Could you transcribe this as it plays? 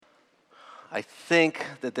I think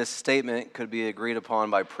that this statement could be agreed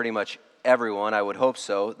upon by pretty much everyone. I would hope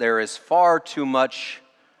so. There is far too much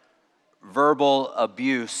verbal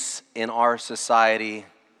abuse in our society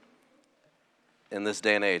in this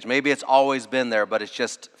day and age. Maybe it's always been there, but it's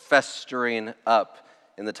just festering up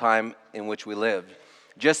in the time in which we live.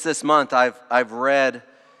 Just this month, I've heard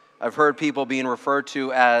people being referred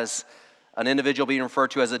to as an individual being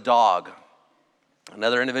referred to as a dog,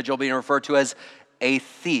 another individual being referred to as a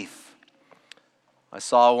thief. I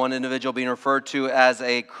saw one individual being referred to as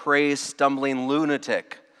a crazed, stumbling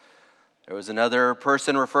lunatic. There was another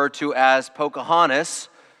person referred to as Pocahontas,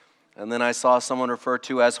 and then I saw someone referred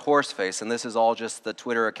to as Horseface, and this is all just the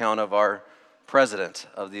Twitter account of our President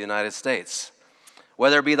of the United States.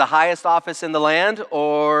 Whether it be the highest office in the land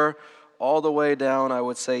or all the way down, I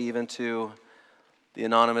would say, even to the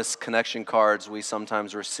anonymous connection cards we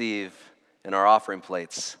sometimes receive in our offering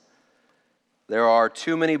plates. There are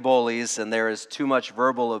too many bullies and there is too much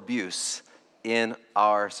verbal abuse in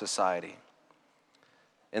our society.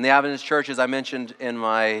 In the Adventist Church, as I mentioned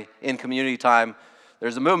in community time,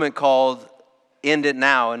 there's a movement called End It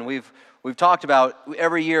Now, and we've talked about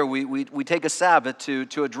every year we take a Sabbath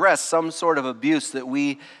to address some sort of abuse that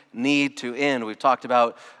we need to end. We've talked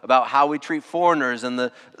about how we treat foreigners and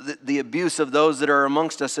the abuse of those that are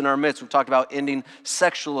amongst us in our midst. We've talked about ending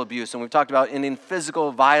sexual abuse, and we've talked about ending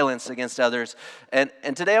physical violence against others. And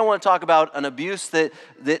today I want to talk about an abuse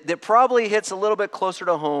that probably hits a little bit closer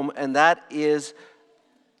to home, and that is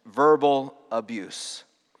verbal abuse.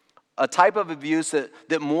 A type of abuse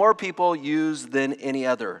that more people use than any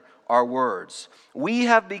other. Our words. We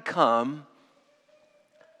have become,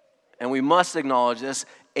 and we must acknowledge this,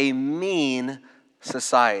 a mean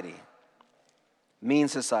society. Mean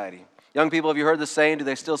society. Young people, have you heard the saying? Do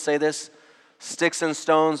they still say this? Sticks and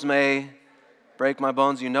stones may break my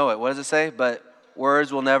bones. You know it. What does it say? But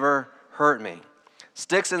words will never hurt me.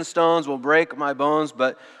 Sticks and stones will break my bones,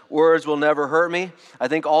 but words will never hurt me. I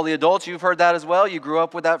think all the adults, you've heard that as well. You grew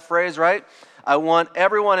up with that phrase, right? I want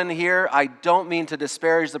everyone in here, I don't mean to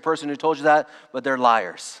disparage the person who told you that, but they're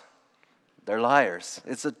liars. They're liars.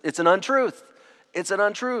 It's an untruth. It's an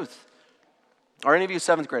untruth. Are any of you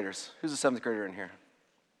seventh graders? Who's a seventh grader in here?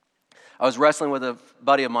 I was wrestling with a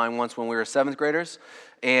buddy of mine once when we were seventh graders,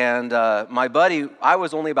 and my buddy, I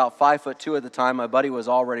was only about 5'2" at the time. My buddy was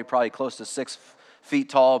already probably close to 6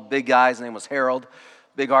 feet tall, big guy. His name was Harold,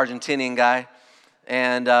 big Argentinian guy.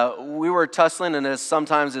 And we were tussling, and as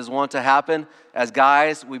sometimes is wont to happen, as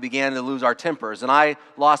guys, we began to lose our tempers. And I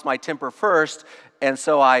lost my temper first, and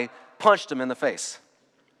so I punched him in the face.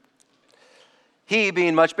 He,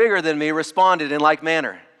 being much bigger than me, responded in like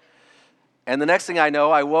manner. And the next thing I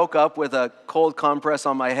know, I woke up with a cold compress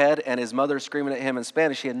on my head, and his mother screaming at him in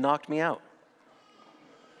Spanish. He had knocked me out.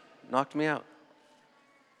 Knocked me out.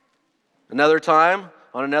 Another time,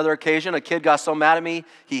 on another occasion, a kid got so mad at me,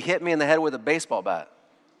 he hit me in the head with a baseball bat.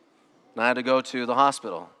 And I had to go to the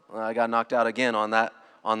hospital. I got knocked out again on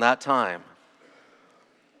that time.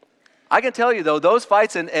 I can tell you, though, those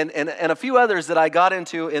fights and a few others that I got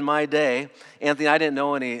into in my day, Anthony, I didn't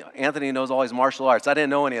know any. Anthony knows all his martial arts. I didn't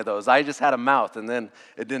know any of those. I just had a mouth, and then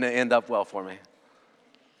it didn't end up well for me.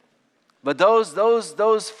 But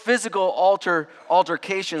those physical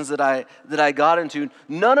altercations that I got into,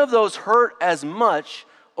 none of those hurt as much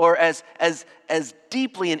or as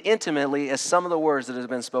deeply and intimately as some of the words that have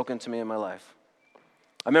been spoken to me in my life.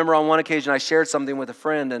 I remember on one occasion I shared something with a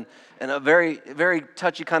friend and a very, very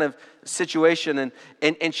touchy kind of situation,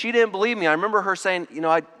 and she didn't believe me. I remember her saying,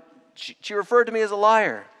 she referred to me as a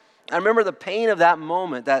liar. I remember the pain of that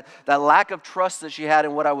moment, that lack of trust that she had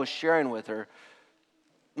in what I was sharing with her,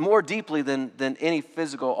 more deeply than any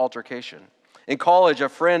physical altercation. In college, a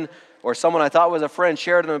friend or someone I thought was a friend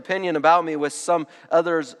shared an opinion about me with some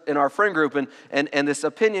others in our friend group, and this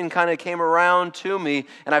opinion kind of came around to me,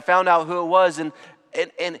 and I found out who it was,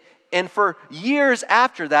 and for years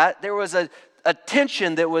after that, there was a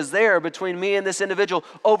tension that was there between me and this individual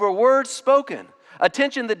over words spoken, a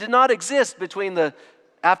tension that did not exist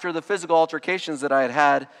after the physical altercations that I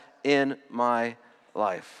had in my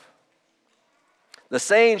life. The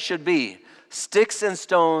saying should be, sticks and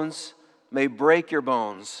stones may break your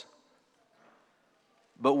bones,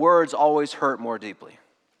 but words always hurt more deeply.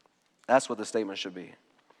 That's what the statement should be.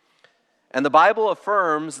 And the Bible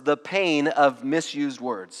affirms the pain of misused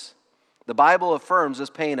words. The Bible affirms this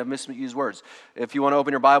pain of misused words. If you want to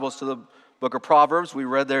open your Bibles to the book of Proverbs, we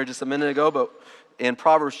read there just a minute ago, but in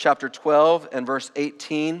Proverbs chapter 12 and verse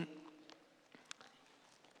 18,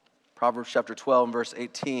 Proverbs chapter 12 and verse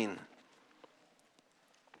 18.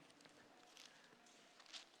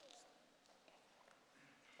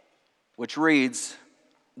 Which reads,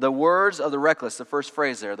 The words of the reckless, the first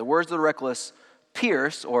phrase there, the words of the reckless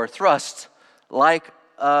pierce or thrust like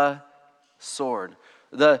a sword.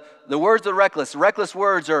 The words of the reckless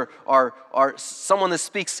words are someone that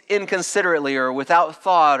speaks inconsiderately or without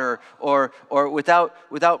thought or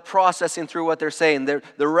without processing through what they're saying.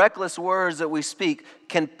 The reckless words that we speak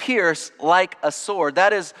can pierce like a sword.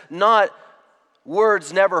 That is not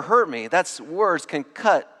words never hurt me. That's words can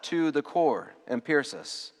cut to the core and pierce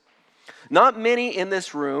us. Not many in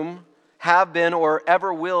this room have been or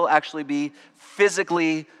ever will actually be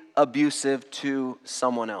physically abusive to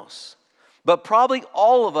someone else. But probably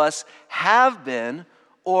all of us have been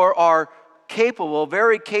or are capable,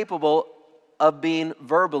 very capable of being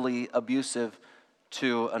verbally abusive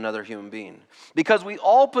to another human being. Because we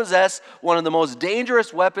all possess one of the most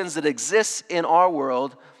dangerous weapons that exists in our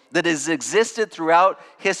world, that has existed throughout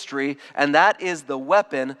history, and that is the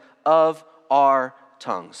weapon of our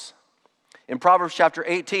tongues. In Proverbs chapter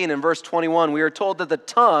 18 and verse 21, we are told that the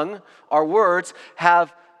tongue, our words,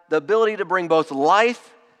 have the ability to bring both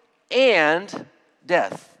life and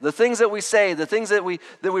death. The things that we say, the things that we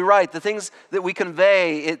write, the things that we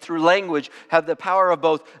convey through language have the power of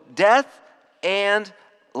both death and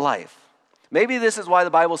life. Maybe this is why the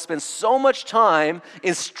Bible spends so much time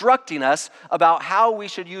instructing us about how we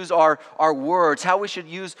should use our words, how we should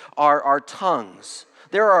use our tongues.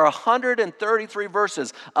 There are 133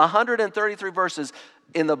 verses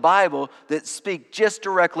in the Bible that speak just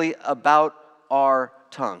directly about our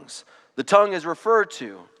tongues. The tongue is referred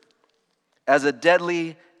to as a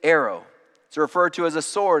deadly arrow. It's referred to as a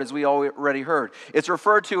sword, as we already heard. It's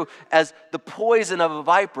referred to as the poison of a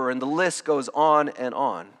viper, and the list goes on and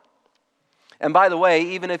on. And by the way,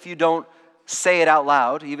 even if you don't say it out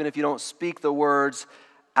loud, even if you don't speak the words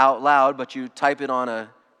out loud, but you type it on a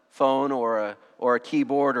phone or a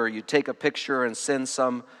keyboard, or you take a picture and send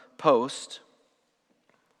some post,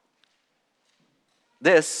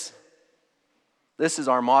 this is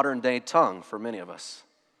our modern day tongue for many of us.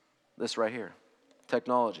 This right here,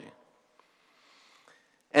 technology.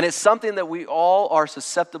 And it's something that we all are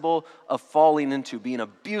susceptible of falling into, being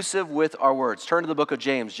abusive with our words. Turn to the book of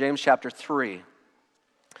James, James chapter 3.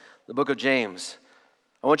 The book of James.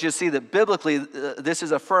 I want you to see that biblically this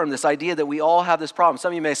is affirmed, this idea that we all have this problem.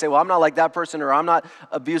 Some of you may say, well, I'm not like that person, or I'm not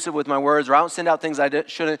abusive with my words, or I don't send out things I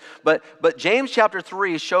shouldn't. But James chapter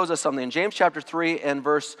 3 shows us something. In James chapter 3 and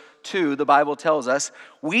verse 2, the Bible tells us,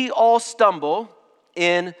 we all stumble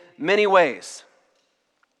in many ways.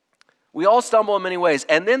 We all stumble in many ways.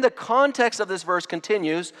 And then the context of this verse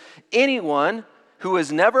continues, anyone who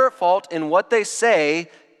is never at fault in what they say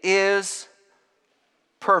is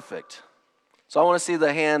perfect. So I want to see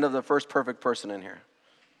the hand of the first perfect person in here.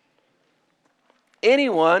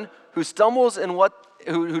 Anyone who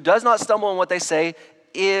who does not stumble in what they say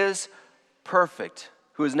is perfect.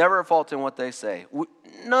 Who is never at fault in what they say.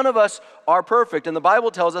 None of us are perfect, and the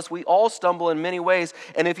Bible tells us we all stumble in many ways.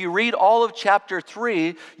 And if you read all of chapter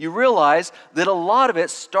 3, you realize that a lot of it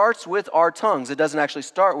starts with our tongues. It doesn't actually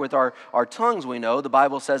start with our tongues, we know. The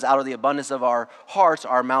Bible says out of the abundance of our hearts,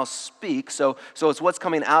 our mouths speak. So it's what's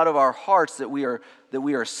coming out of our hearts that we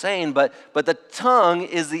are saying, but the tongue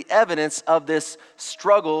is the evidence of this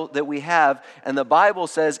struggle that we have. And the Bible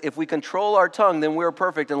says if we control our tongue, then we're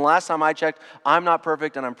perfect. And last time I checked, I'm not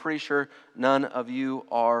perfect, and I'm pretty sure none of you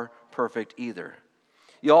are perfect either.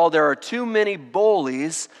 Y'all, there are too many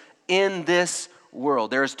bullies in this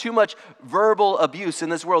world. There is too much verbal abuse in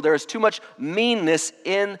this world. There is too much meanness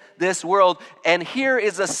in this world. And here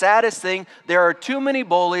is the saddest thing. There are too many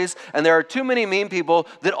bullies and there are too many mean people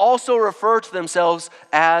that also refer to themselves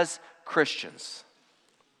as Christians.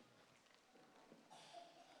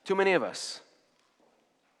 Too many of us.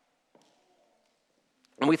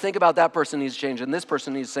 And we think about that person needs to change and this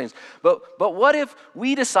person needs to change. But what if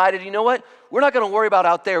we decided, you know what? We're not going to worry about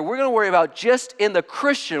out there. We're going to worry about just in the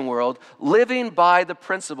Christian world, living by the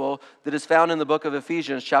principle that is found in the book of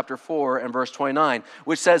Ephesians chapter 4 and verse 29,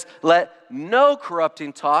 which says, let no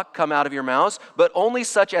corrupting talk come out of your mouths, but only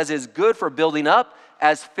such as is good for building up,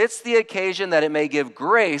 as fits the occasion, that it may give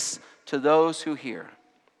grace to those who hear.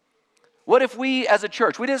 What if we as a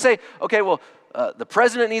church, we didn't say, okay, well, the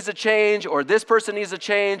president needs to change, or this person needs to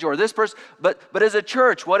change, or this person. But as a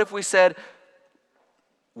church, what if we said,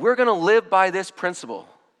 we're going to live by this principle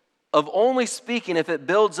of only speaking if it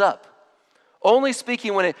builds up, only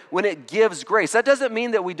speaking when it gives grace. That doesn't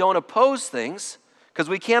mean that we don't oppose things, because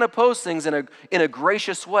we can't oppose things in a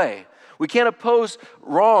gracious way. We can't oppose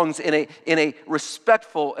wrongs in a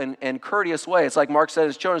respectful and courteous way. It's like Mark said in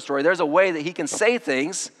his children's story. There's a way that he can say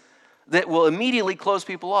things that will immediately close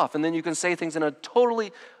people off. And then you can say things in a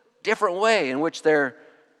totally different way in which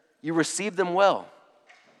you receive them well.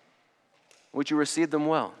 Would you receive them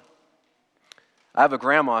well? I have a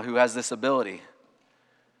grandma who has this ability.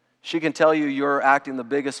 She can tell you you're acting the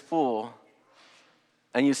biggest fool,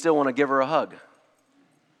 and you still want to give her a hug,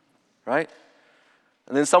 right?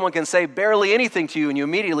 And then someone can say barely anything to you, and you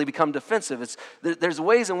immediately become defensive. There's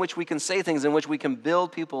ways in which we can say things in which we can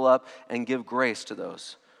build people up and give grace to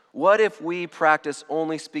those. What if we practice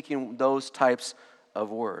only speaking those types of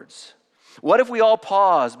words? What if we all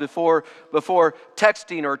pause before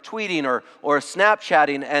texting or tweeting or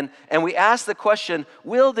Snapchatting and we ask the question,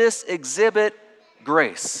 will this exhibit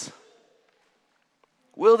grace?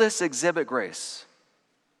 Will this exhibit grace?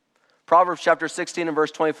 Proverbs chapter 16 and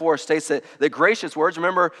verse 24 states that gracious words,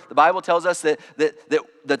 remember the Bible tells us that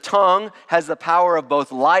the tongue has the power of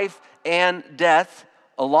both life and death.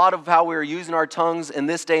 A lot of how we're using our tongues in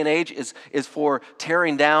this day and age is for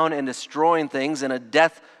tearing down and destroying things in a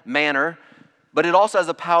death manner. But it also has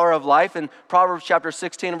the power of life. And Proverbs chapter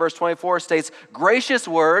 16 and verse 24 states, gracious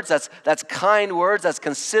words, that's kind words, that's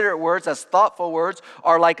considerate words, that's thoughtful words,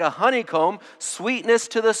 are like a honeycomb, sweetness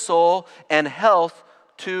to the soul and health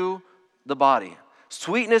to the body.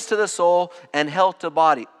 Sweetness to the soul and health to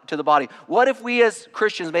the body. What if we as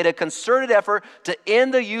Christians made a concerted effort to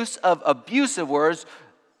end the use of abusive words,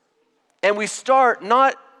 and we start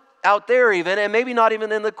not out there even, and maybe not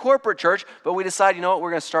even in the corporate church, but we decide, you know what,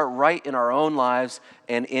 we're going to start right in our own lives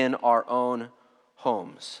and in our own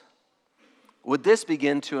homes. Would this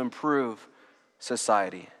begin to improve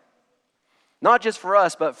society? Not just for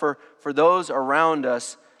us, but for those around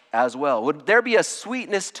us as well. Would there be a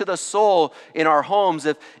sweetness to the soul in our homes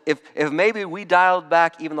if maybe we dialed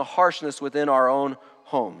back even the harshness within our own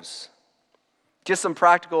homes? Just some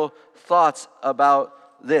practical thoughts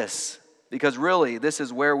about this, because really this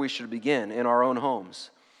is where we should begin, in our own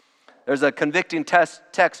homes. There's a convicting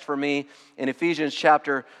text for me in Ephesians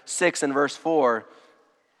chapter 6 and verse 4,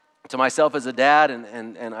 to myself as a dad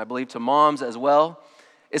and I believe to moms as well.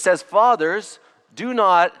 It says, fathers, do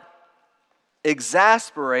not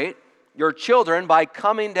exasperate your children by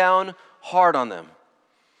coming down hard on them.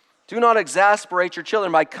 Do not exasperate your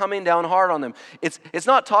children by coming down hard on them. It's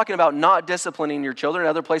not talking about not disciplining your children. In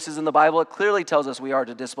other places in the Bible, it clearly tells us we are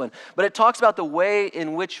to discipline. But it talks about the way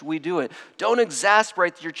in which we do it. Don't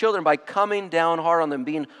exasperate your children by coming down hard on them,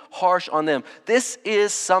 being harsh on them. This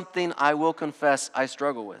is something I will confess I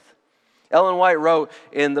struggle with. Ellen White wrote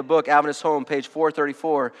in the book Adventist Home, page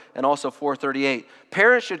 434 and also 438,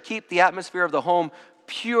 parents should keep the atmosphere of the home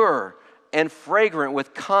pure and fragrant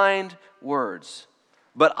with kind words.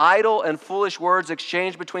 But idle and foolish words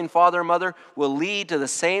exchanged between father and mother will lead to the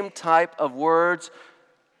same type of words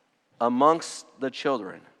amongst the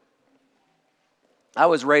children. I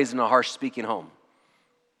was raised in a harsh-speaking home.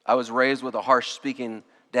 I was raised with a harsh-speaking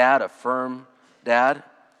dad, a firm dad.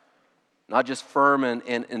 Not just firm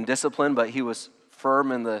in discipline, but he was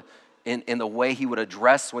firm in the way he would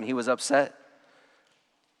address when he was upset.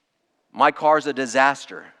 My car's a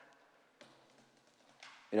disaster.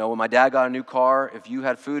 You know, when my dad got a new car, if you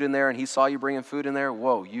had food in there and he saw you bringing food in there,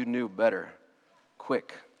 whoa, you knew better.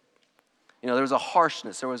 Quick. You know, there was a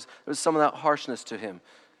harshness. There was some of that harshness to him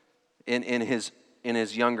in his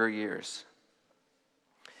younger years.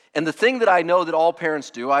 And the thing that I know that all parents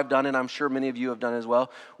do, I've done it, I'm sure many of you have done it as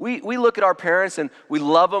well, we look at our parents and we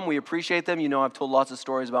love them, we appreciate them. You know, I've told lots of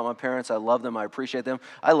stories about my parents. I love them, I appreciate them.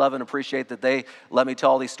 I love and appreciate that they let me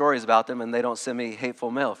tell all these stories about them and they don't send me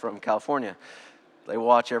hateful mail from California. They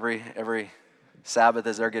watch every Sabbath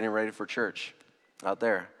as they're getting ready for church out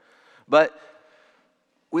there. But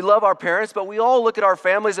we love our parents, but we all look at our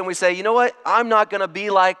families and we say, you know what, I'm not going to be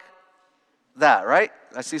like that, right?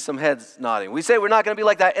 I see some heads nodding. We say we're not going to be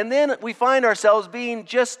like that, and then we find ourselves being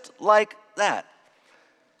just like that.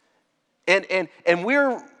 And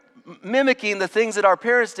we're mimicking the things that our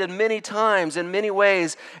parents did many times in many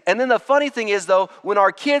ways. And then the funny thing is, though, when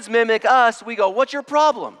our kids mimic us, we go, what's your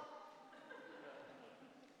problem?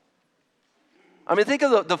 I mean, think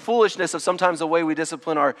of the foolishness of sometimes the way we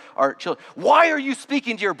discipline our children. Why are you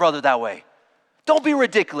speaking to your brother that way? Don't be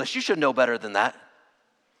ridiculous. You should know better than that.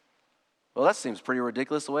 Well, that seems pretty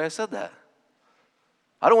ridiculous the way I said that.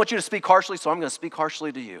 I don't want you to speak harshly, so I'm going to speak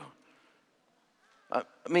harshly to you. I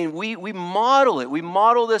mean, we model it. We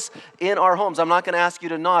model this in our homes. I'm not going to ask you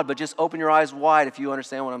to nod, but just open your eyes wide if you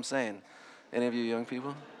understand what I'm saying. Any of you young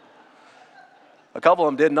people? A couple of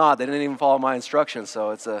them did nod. They didn't even follow my instructions,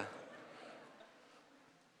 so it's a...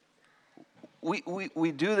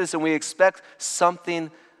 We do this and we expect something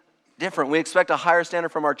different. We expect a higher standard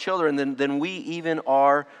from our children than we even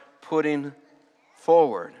are putting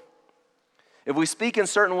forward. If we speak in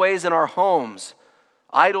certain ways in our homes,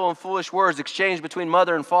 idle and foolish words exchanged between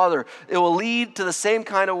mother and father. It will lead to the same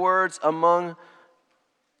kind of words among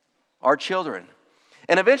our children.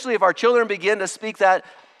 And eventually, if our children begin to speak that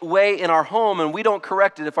way in our home and we don't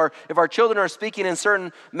correct it, if our children are speaking in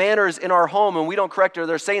certain manners in our home and we don't correct it, or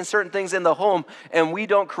they're saying certain things in the home and we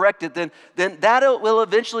don't correct it, then that will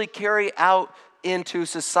eventually carry out into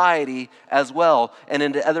society as well and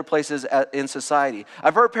into other places in society.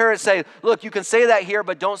 I've heard parents say, look, you can say that here,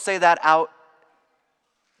 but don't say that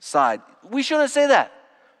outside. We shouldn't say that.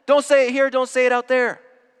 Don't say it here, don't say it out there.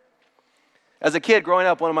 As a kid growing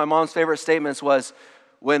up, one of my mom's favorite statements was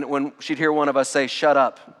when she'd hear one of us say, shut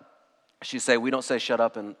up, she'd say, we don't say shut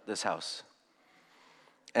up in this house.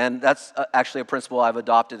 And that's actually a principle I've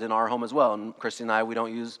adopted in our home as well. And Christy and I, we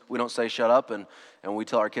don't say shut up, and we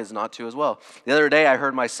tell our kids not to as well. The other day I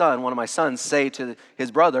heard one of my sons say to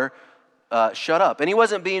his brother, shut up. And he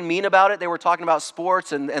wasn't being mean about it. They were talking about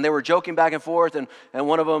sports, and they were joking back and forth, and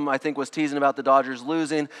one of them, I think, was teasing about the Dodgers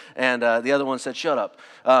losing, and the other one said, shut up.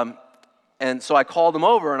 And so I called him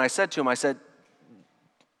over, and I said to him,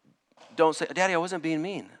 don't say, Daddy, I wasn't being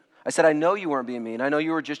mean. I said, I know you weren't being mean. I know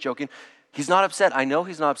you were just joking. He's not upset. I know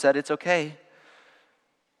he's not upset. It's okay.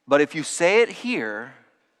 But if you say it here,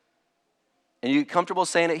 and you get comfortable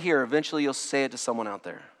saying it here, eventually you'll say it to someone out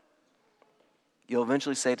there. You'll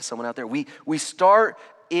eventually say it to someone out there. We start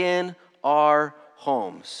in our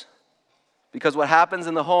homes, because what happens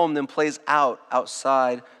in the home then plays out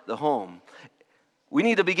outside the home. We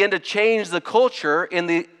need to begin to change the culture in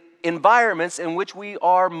the environments in which we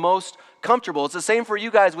are most comfortable. It's the same for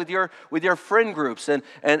you guys with your friend groups and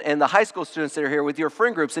the high school students that are here with your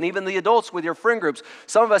friend groups, and even the adults with your friend groups.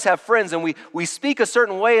 Some of us have friends, and we speak a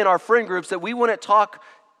certain way in our friend groups that we wouldn't talk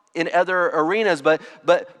in other arenas. But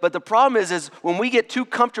the problem is when we get too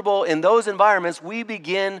comfortable in those environments, we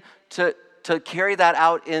begin to carry that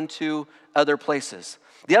out into other places.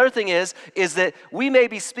 The other thing is that we may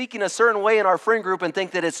be speaking a certain way in our friend group and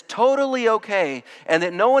think that it's totally okay and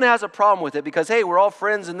that no one has a problem with it because, hey, we're all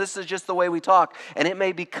friends and this is just the way we talk. And it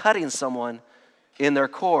may be cutting someone in their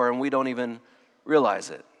core and we don't even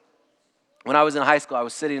realize it. When I was in high school, I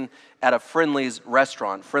was sitting at a Friendly's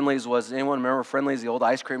restaurant. Friendly's was, anyone remember Friendly's, the old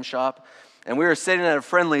ice cream shop? And we were sitting at a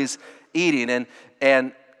Friendly's eating,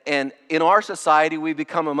 and in our society, we've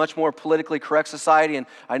become a much more politically correct society, and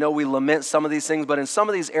I know we lament some of these things, but in some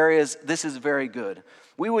of these areas, this is very good.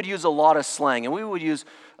 We would use a lot of slang, and we would use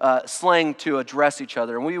slang to address each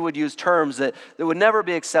other, and we would use terms that would never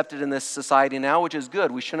be accepted in this society now, which is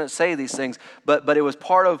good. We shouldn't say these things, but it was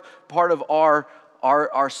part of our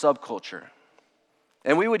subculture.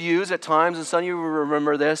 And we would use at times, and some of you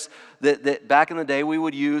remember this, that back in the day, we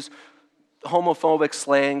would use homophobic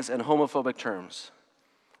slangs and homophobic terms.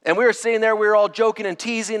 And we were sitting there, we were all joking and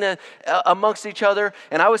teasing amongst each other.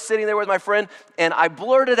 And I was sitting there with my friend, and I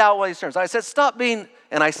blurted out one of these terms. I said, stop being,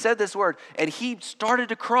 and I said this word, and he started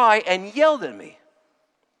to cry and yelled at me.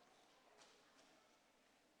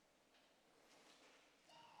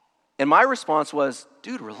 And my response was,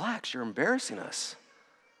 dude, relax, you're embarrassing us.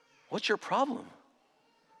 What's your problem?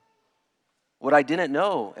 What I didn't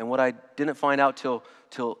know and what I didn't find out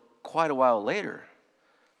till quite a while later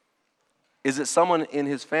is that someone in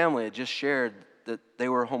his family had just shared that they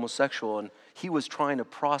were homosexual, and he was trying to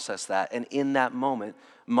process that. And in that moment,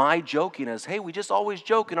 my joking as, hey, we just always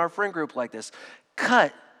joke in our friend group like this,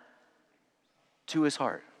 cut to his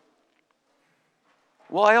heart.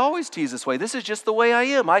 Well, I always tease this way. This is just the way I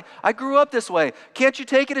am. I grew up this way. Can't you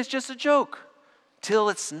take it? It's just a joke. Till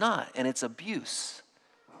it's not, and it's abuse.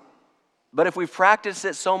 But if we've practiced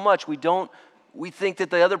it so much, we think that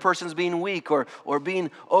the other person's being weak or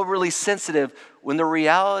being overly sensitive, when the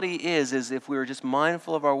reality is if we were just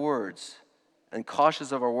mindful of our words and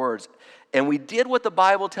cautious of our words, and we did what the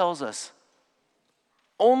Bible tells us,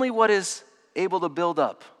 only what is able to build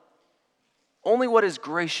up, only what is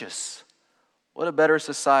gracious, what a better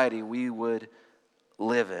society we would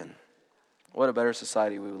live in. What a better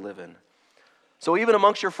society we would live in. So even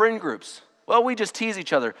amongst your friend groups, well, we just tease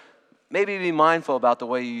each other. Maybe be mindful about the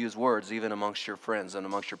way you use words, even amongst your friends and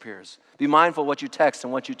amongst your peers. Be mindful of what you text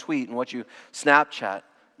and what you tweet and what you Snapchat,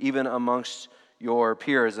 even amongst your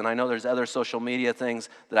peers. And I know there's other social media things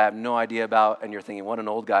that I have no idea about, and you're thinking, what an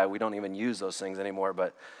old guy, we don't even use those things anymore,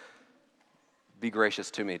 but be gracious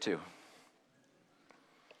to me too.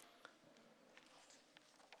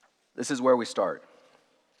 This is where we start.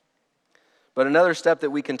 But another step that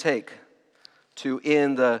we can take to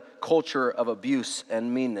end the culture of abuse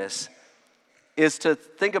and meanness is to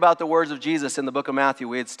think about the words of Jesus in the book of Matthew.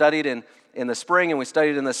 We had studied in the spring and we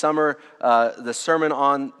studied in the summer the Sermon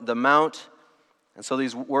on the Mount. And so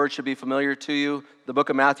these words should be familiar to you. The book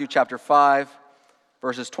of Matthew chapter 5,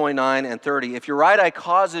 verses 29 and 30. If your right eye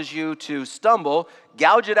causes you to stumble,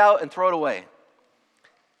 gouge it out and throw it away.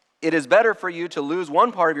 It is better for you to lose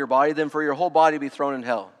one part of your body than for your whole body to be thrown in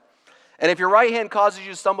hell. And if your right hand causes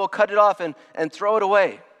you to stumble, cut it off and throw it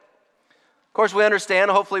away. Of course, we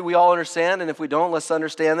understand, hopefully we all understand, and if we don't, let's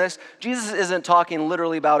understand this. Jesus isn't talking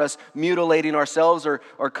literally about us mutilating ourselves or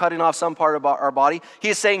cutting off some part of our body. He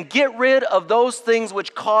is saying, get rid of those things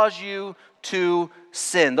which cause you to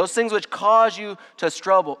sin, those things which cause you to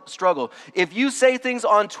struggle. If you say things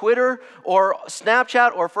on Twitter or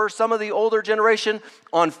Snapchat or for some of the older generation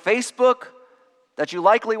on Facebook that you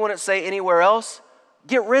likely wouldn't say anywhere else,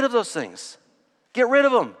 get rid of those things. Get rid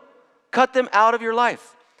of them. Cut them out of your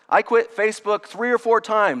life. I quit Facebook 3 or 4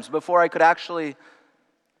 times before I could actually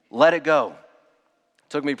let it go. It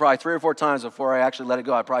took me probably 3 or 4 times before I actually let it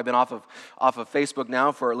go. I've probably been off of Facebook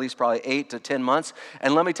now for at least probably 8 to 10 months.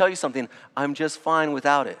 And let me tell you something, I'm just fine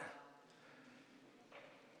without it.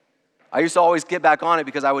 I used to always get back on it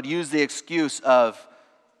because I would use the excuse of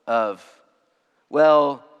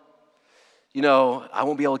well, you know, I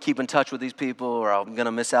won't be able to keep in touch with these people, or I'm going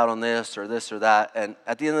to miss out on this or that. And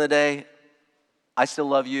at the end of the day, I still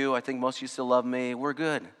love you. I think most of you still love me. We're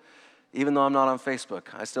good. Even though I'm not on Facebook,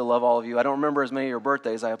 I still love all of you. I don't remember as many of your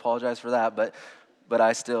birthdays. I apologize for that, but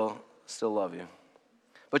I still love you.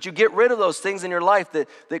 But you get rid of those things in your life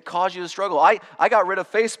that cause you to struggle. I got rid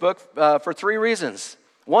of Facebook for 3 reasons.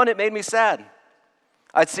 One, it made me sad.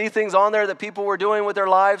 I'd see things on there that people were doing with their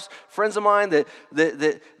lives, friends of mine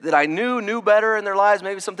that I knew better in their lives,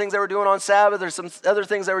 maybe some things they were doing on Sabbath or some other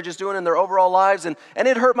things they were just doing in their overall lives, and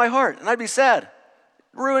it hurt my heart, and I'd be sad.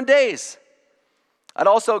 Ruined days. I'd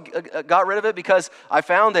also got rid of it because I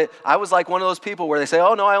found that I was like one of those people where they say,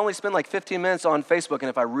 oh no, I only spend like 15 minutes on Facebook, and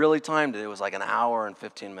if I really timed it, it was like an hour and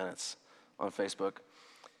 15 minutes on Facebook.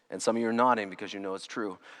 And some of you are nodding because you know it's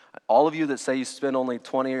true. All of you that say you spend only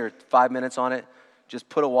 20 or 5 minutes on it, just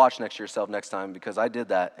put a watch next to yourself next time, because I did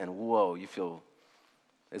that, and whoa, you feel,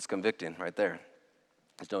 it's convicting right there.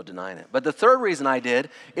 There's no denying it. But the third reason I did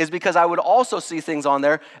is because I would also see things on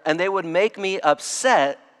there, and they would make me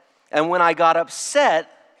upset, and when I got upset,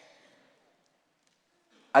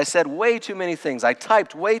 I said way too many things. I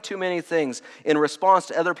typed way too many things in response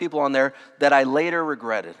to other people on there that I later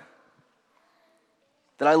regretted.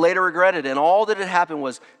 And all that had happened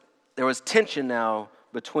was there was tension now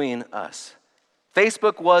between us.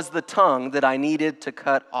 Facebook was the tongue that I needed to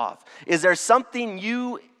cut off. Is there something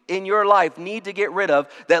you in your life need to get rid of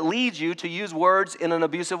that leads you to use words in an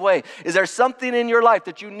abusive way? Is there something in your life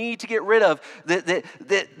that you need to get rid of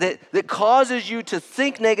that causes you to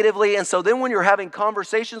think negatively, and so then when you're having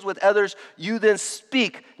conversations with others, you then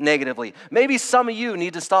speak negatively? Maybe some of you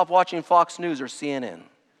need to stop watching Fox News or CNN.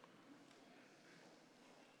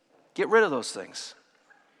 Get rid of those things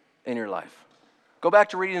in your life. Go back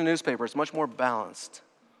to reading the newspaper. It's much more balanced.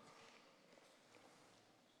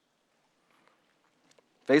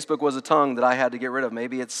 Facebook was a tongue that I had to get rid of.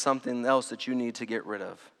 Maybe it's something else that you need to get rid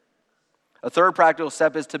of. A third practical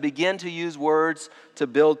step is to begin to use words to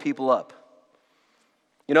build people up.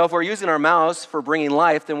 You know, if we're using our mouths for bringing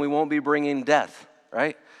life, then we won't be bringing death,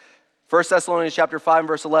 right? 1 Thessalonians chapter 5,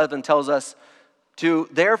 verse 11 tells us to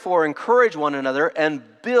therefore encourage one another and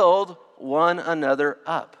build one another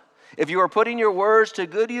up. If you are putting your words to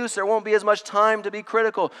good use, there won't be as much time to be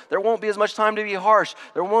critical. There won't be as much time to be harsh.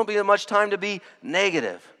 There won't be as much time to be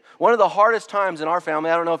negative. One of the hardest times in our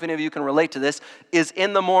family, I don't know if any of you can relate to this, is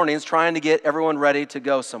in the mornings trying to get everyone ready to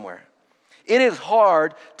go somewhere. It is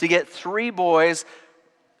hard to get 3 boys,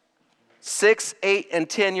 6, 8, and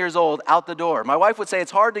 10 years old out the door. My wife would say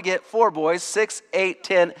it's hard to get 4 boys, 6, 8,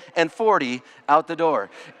 10, and 40 out the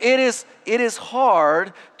door. It is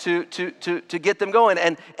hard to get them going.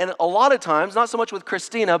 And a lot of times, not so much with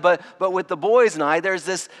Christina, but with the boys and I, there's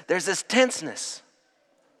this tenseness.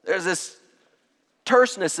 There's this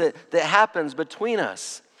terseness that happens between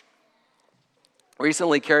us.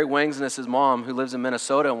 Recently, Carrie Wangsness, his mom, who lives in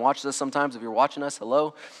Minnesota and watches us sometimes. If you're watching us,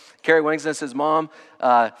 hello. Carrie Wangsness, his mom,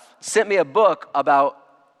 sent me a book about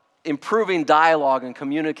improving dialogue and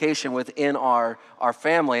communication within our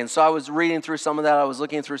family. And so I was reading through some of that. I was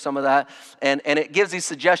looking through some of that. And it gives these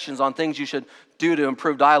suggestions on things you should do to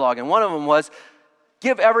improve dialogue. And one of them was,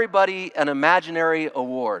 give everybody an imaginary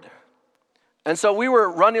award. And so we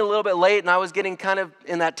were running a little bit late, and I was getting kind of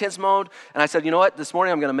in that tense mode. And I said, you know what? This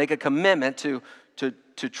morning I'm going to make a commitment to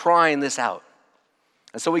trying this out.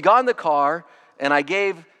 And so we got in the car, and I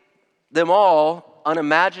gave them all an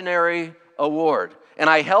imaginary award. and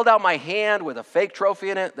I held out my hand with a fake trophy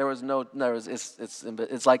in it.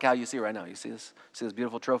 It's like how you see right now. You see this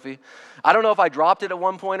beautiful trophy? I don't know if I dropped it at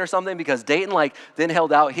one point or something, because Dayton then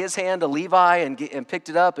held out his hand to Levi and picked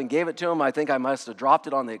it up and gave it to him. I think I must have dropped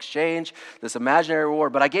it on the exchange, this imaginary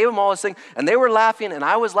reward. But I gave him all this thing, and they were laughing, and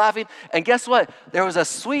I was laughing. And guess what? There was a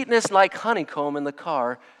sweetness like honeycomb in the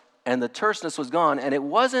car, and the terseness was gone. And it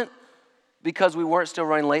wasn't because we weren't still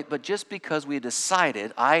running late, but just because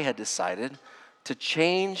I had decided to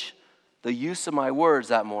change the use of my words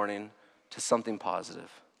that morning to something positive.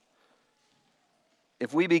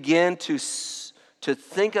 If we begin to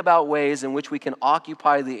think about ways in which we can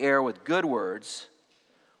occupy the air with good words,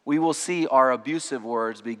 we will see our abusive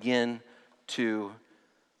words begin to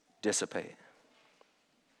dissipate.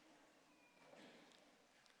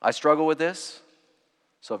 I struggle with this.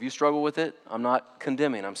 So if you struggle with it, I'm not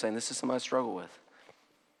condemning. I'm saying this is something I struggle with.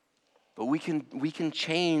 But we can begin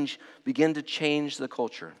to change the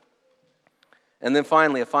culture. And then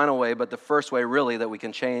finally, a final way, but the first way really that we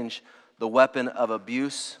can change the weapon of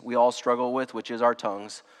abuse we all struggle with, which is our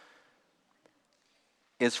tongues,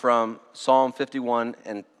 is from Psalm 51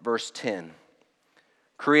 and verse 10.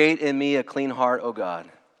 Create in me a clean heart, O God,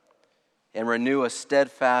 and renew a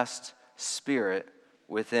steadfast spirit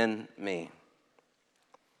within me.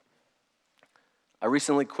 I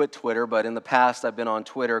recently quit Twitter, but in the past I've been on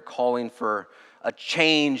Twitter calling for a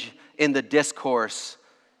change in the discourse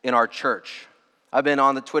in our church. I've been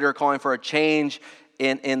on the Twitter calling for a change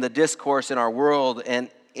in the discourse in our world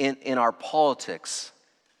and in our politics.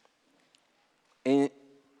 And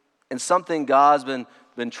something God's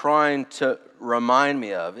been trying to remind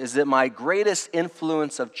me of is that my greatest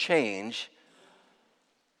influence of change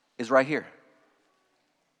is right here.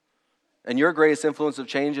 And your greatest influence of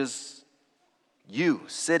change is you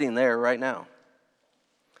sitting there right now.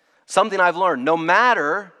 Something I've learned, no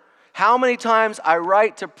matter how many times I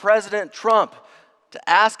write to President Trump to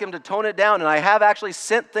ask him to tone it down, and I have actually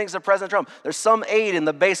sent things to President Trump. There's some aide in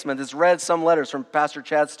the basement that's read some letters from Pastor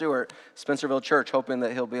Chad Stewart, Spencerville Church, hoping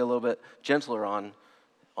that he'll be a little bit gentler on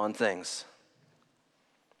things.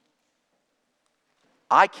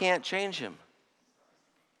 I can't change him.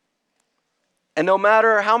 And no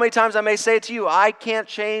matter how many times I may say it to you, I can't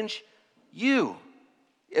change you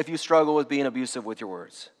if you struggle with being abusive with your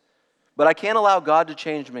words. But I can't allow God to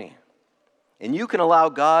change me. And you can allow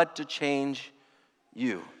God to change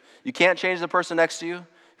you. You can't change the person next to you.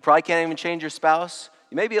 You probably can't even change your spouse.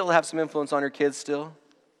 You may be able to have some influence on your kids still.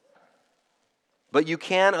 But you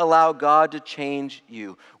can allow God to change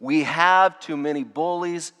you. We have too many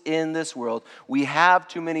bullies in this world. We have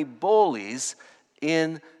too many bullies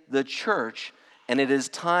in the church. And it is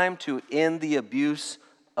time to end the abuse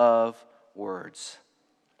of words.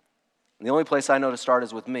 And the only place I know to start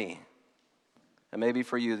is with me. And maybe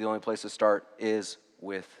for you, the only place to start is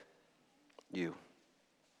with you.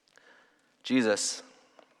 Jesus,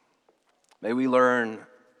 may we learn,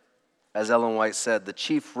 as Ellen White said, the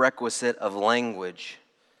chief requisite of language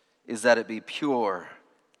is that it be pure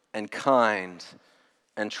and kind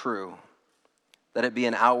and true, that it be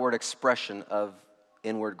an outward expression of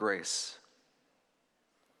inward grace.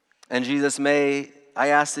 And Jesus, I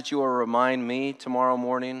ask that you will remind me tomorrow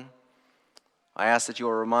morning. I ask that you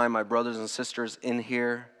will remind my brothers and sisters in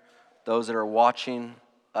here, those that are watching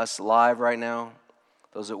us live right now,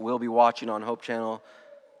 those that will be watching on Hope Channel.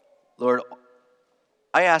 Lord,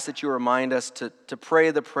 I ask that you remind us to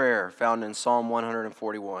pray the prayer found in Psalm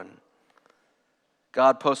 141.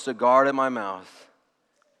 God, post a guard at my mouth.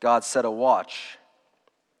 God, set a watch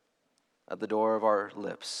at the door of our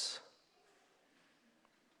lips.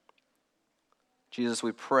 Jesus,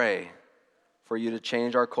 we pray for you to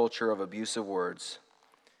change our culture of abusive words.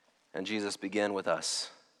 And Jesus, begin with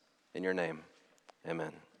us. In your name,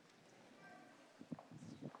 amen.